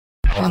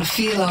Wanna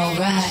feel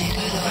alright.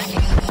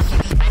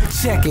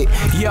 Check it,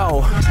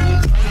 yo.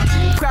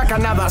 Crack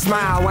another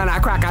smile when I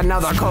crack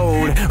another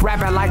code.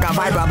 Rapping like a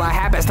viper, but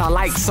happens to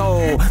like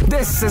soul.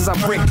 This is a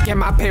brick in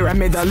my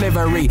pyramid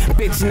delivery.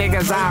 Bitch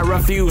niggas, I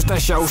refuse to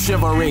show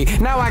chivalry.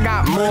 Now I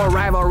got more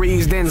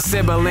rivalries than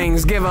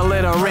siblings. Give a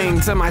little ring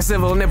to my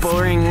civil nipple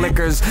ring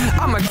lickers.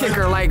 I'm a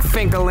kicker like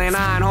Finkel and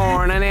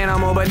Einhorn. An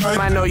animal, but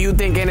I know you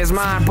thinking it's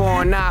mind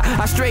porn. Nah,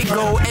 I straight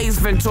go Ace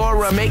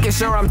Ventura, making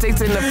sure I'm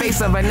tasting the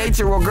face of a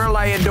natural girl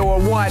I adore.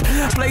 What?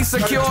 Play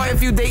secure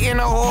if you dating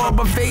a whore,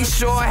 but face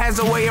sure has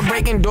a way of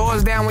breaking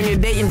doors down when you're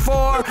dating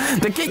for.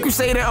 The Kid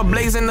Crusader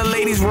ablazing the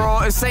ladies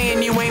raw is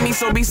saying you ain't me,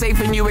 so be safe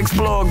and you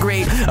explore.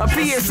 Great. A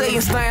PSA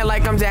and stunning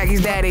like I'm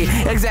Jackie's daddy.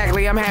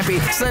 Exactly, I'm happy.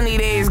 Sunny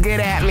days, get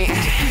at me.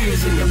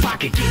 Tears in your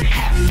pocket, get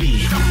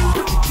happy.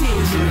 Put your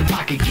tears in your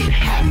pocket, get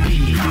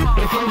happy.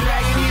 If I'm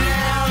dragging you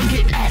down,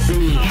 get at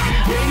me.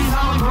 Ladies,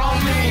 I'm a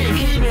grown man,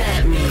 get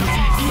at me.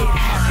 Get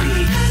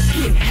happy,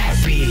 get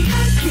happy,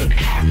 get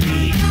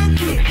happy,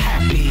 get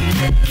happy,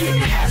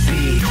 get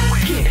happy,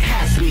 get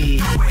happy,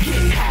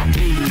 get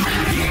happy,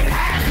 get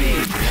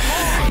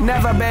happy.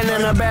 Never been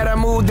in a better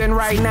mood than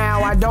right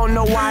now. I don't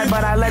know why,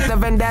 but I let the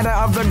vendetta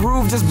of the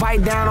groove just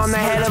bite down on the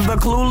head of the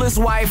clueless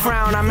white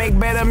frown. I make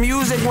better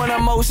music when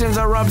emotions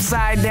are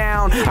upside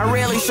down. I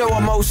rarely show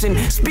emotion.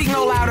 Speak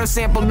no louder,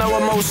 sample no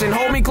emotion.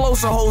 Hold me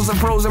closer, holes of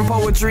prose and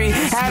poetry.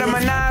 Had a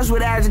menage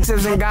with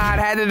adjectives and God.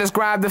 Had to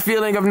describe the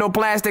feeling of no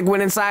plastic when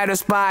inside a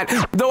spot.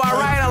 Though I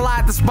write a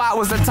lot, the spot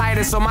was the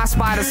tightest, so my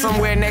spot is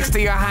somewhere next to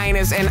your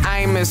highness and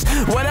Imus.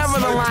 Whatever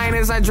the line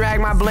is, I drag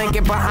my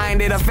blanket behind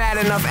it. A fat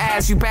enough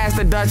ass, you pass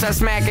the Dutch, I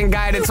smack and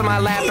guide it to my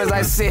lap as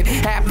I sit,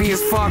 happy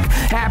as fuck.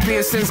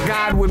 Happier since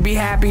God would be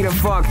happy to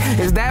fuck.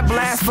 Is that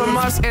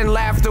blasphemous? And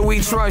laughter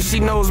we trust. She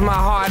knows my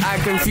heart, I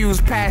confuse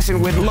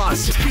passion with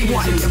lust.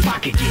 What? In your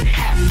pocket, get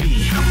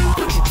happy.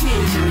 Put your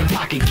tears in your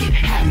pocket, get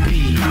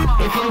happy.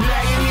 If I'm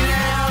dragging you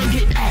down,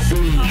 get at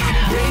me.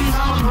 Ladies,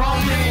 I'm a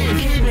grown man,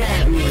 get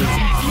at me.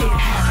 Get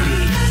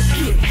happy,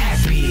 get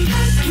happy,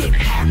 get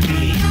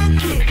happy,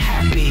 get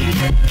happy,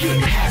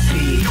 get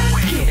happy,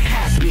 get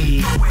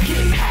happy,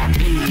 get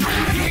happy,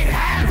 get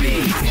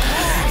happy.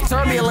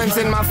 Turbulence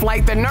in my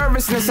flight, the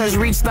nervousness has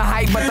reached the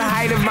height, but the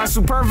height of my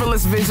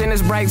superfluous vision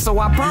is bright. So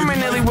I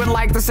permanently would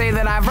like to say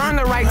that I've earned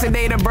the right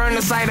today to burn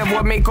the sight of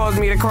what may cause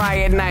me to cry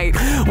at night.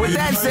 With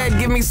that said,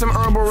 give me some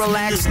herbal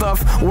relaxed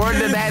stuff. Word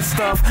to that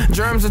stuff.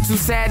 Germs are too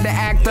sad to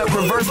act up.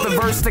 Reverse the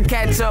verse to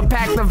catch up.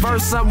 Pack the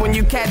verse up when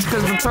you catch,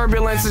 cause the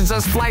turbulence is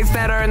just flights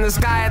that are in the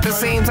sky at the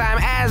same time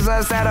as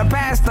us, that are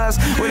past us,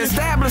 with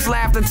established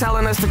laughter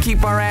telling us to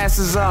keep our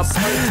asses up.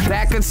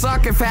 That could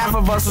suck if half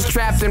of us was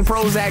trapped in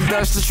Prozac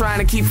dust just trying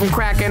to keep from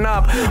cracking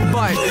up.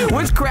 But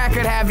which crack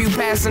could have you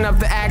passing up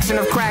the action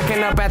of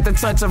cracking up at the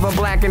touch of a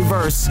blackened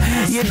verse?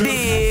 You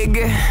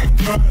dig?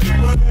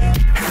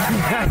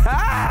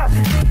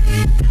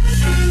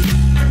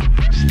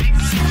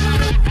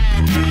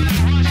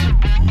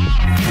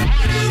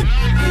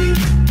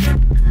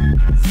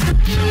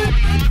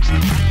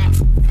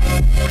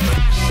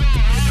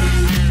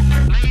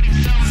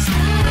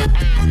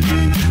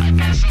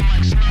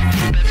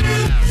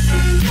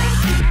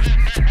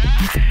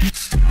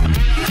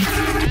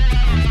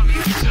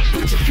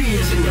 Put your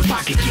tears in your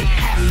pocket, get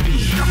happy.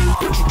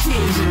 Put your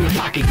tears in your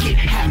pocket, get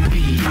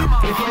happy.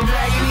 If I'm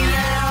dragging you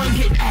down,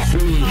 get at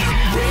me.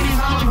 Ladies,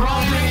 I'm a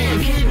grown man,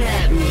 get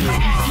at me.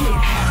 Get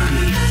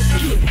happy,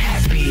 get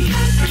happy,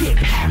 get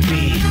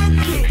happy,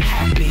 get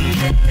happy,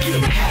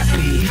 get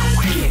happy,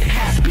 get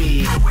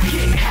happy,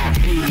 get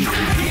happy,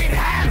 get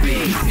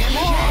happy.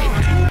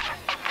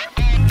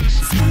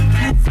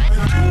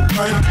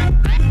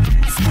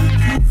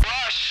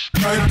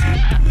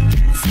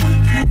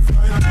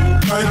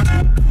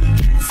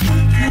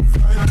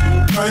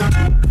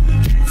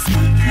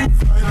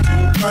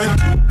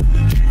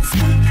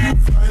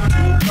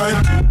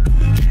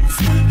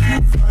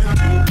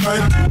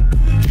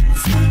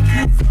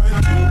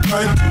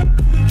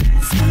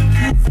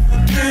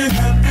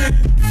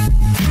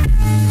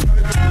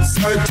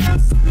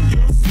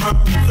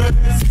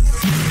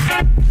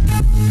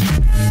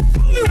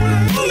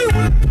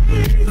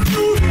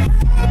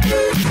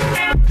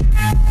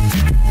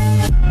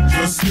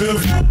 Just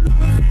live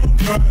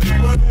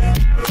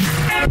right.